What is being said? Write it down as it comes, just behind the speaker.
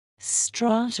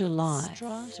Strata Life.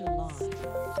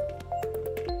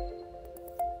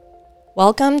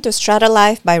 Welcome to Strata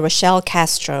Life by Rochelle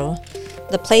Castro,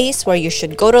 the place where you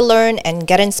should go to learn and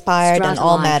get inspired on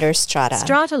all matters strata.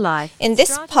 Strata Life. In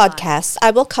this podcast, I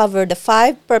will cover the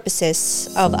 5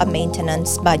 purposes of a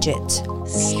maintenance budget.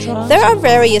 There are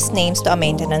various names to a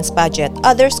maintenance budget.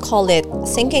 Others call it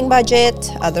sinking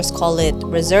budget, others call it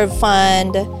reserve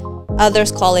fund,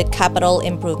 others call it capital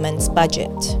improvements budget.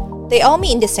 They all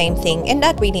mean the same thing, and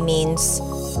that really means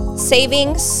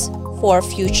savings for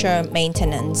future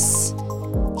maintenance.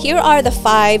 Here are the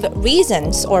 5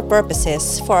 reasons or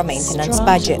purposes for a maintenance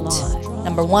budget.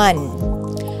 Number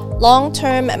 1,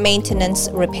 long-term maintenance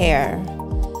repair.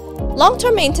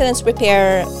 Long-term maintenance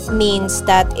repair means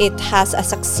that it has a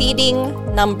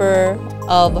succeeding number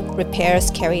of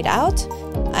repairs carried out,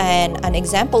 and an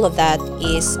example of that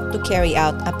is to carry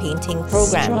out a painting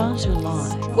program.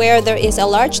 Where there is a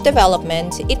large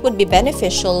development, it would be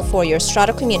beneficial for your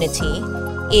strata community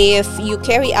if you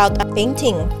carry out a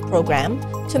painting program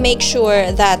to make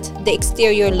sure that the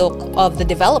exterior look of the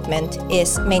development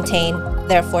is maintained,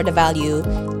 therefore the value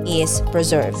is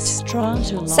preserved.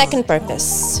 Second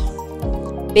purpose,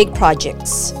 big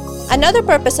projects. Another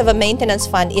purpose of a maintenance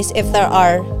fund is if there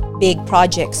are big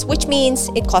projects, which means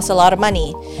it costs a lot of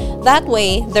money. That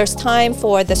way, there's time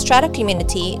for the strata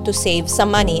community to save some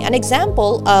money. An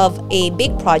example of a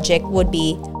big project would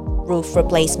be roof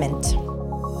replacement.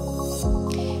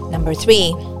 Number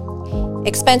 3,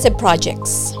 expensive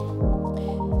projects.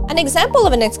 An example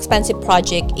of an expensive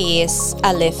project is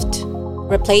a lift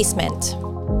replacement.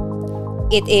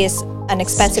 It is an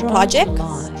expensive project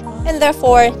and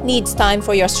therefore needs time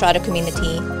for your strata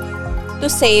community to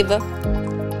save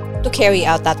to carry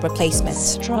out that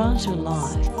replacement.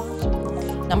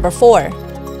 Number 4,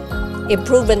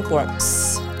 improvement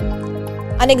works.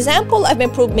 An example of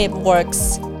improvement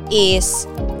works is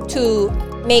to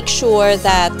make sure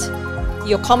that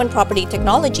your common property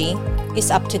technology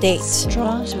is up to date.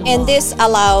 And this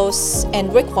allows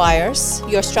and requires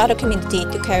your strata community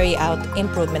to carry out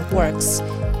improvement works.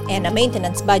 And a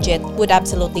maintenance budget would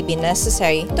absolutely be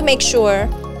necessary to make sure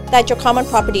that your common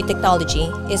property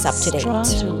technology is up to date.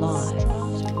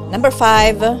 Number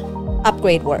 5,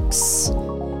 upgrade works.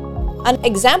 An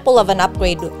example of an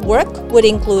upgrade work would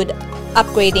include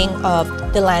upgrading of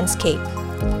the landscape.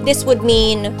 This would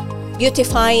mean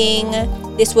beautifying.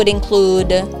 This would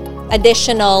include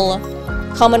additional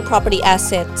common property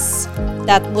assets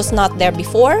that was not there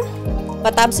before,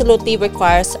 but absolutely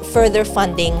requires further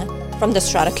funding from the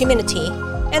strata community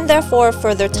and therefore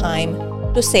further time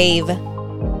to save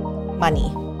money.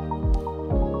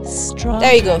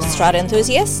 There you go, strata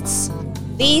enthusiasts.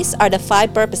 These are the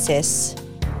 5 purposes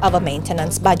of a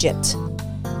maintenance budget.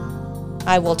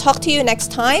 I will talk to you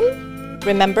next time.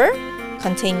 Remember,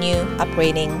 continue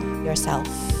upgrading yourself.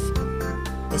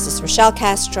 This is Rochelle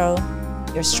Castro,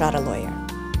 your strata lawyer.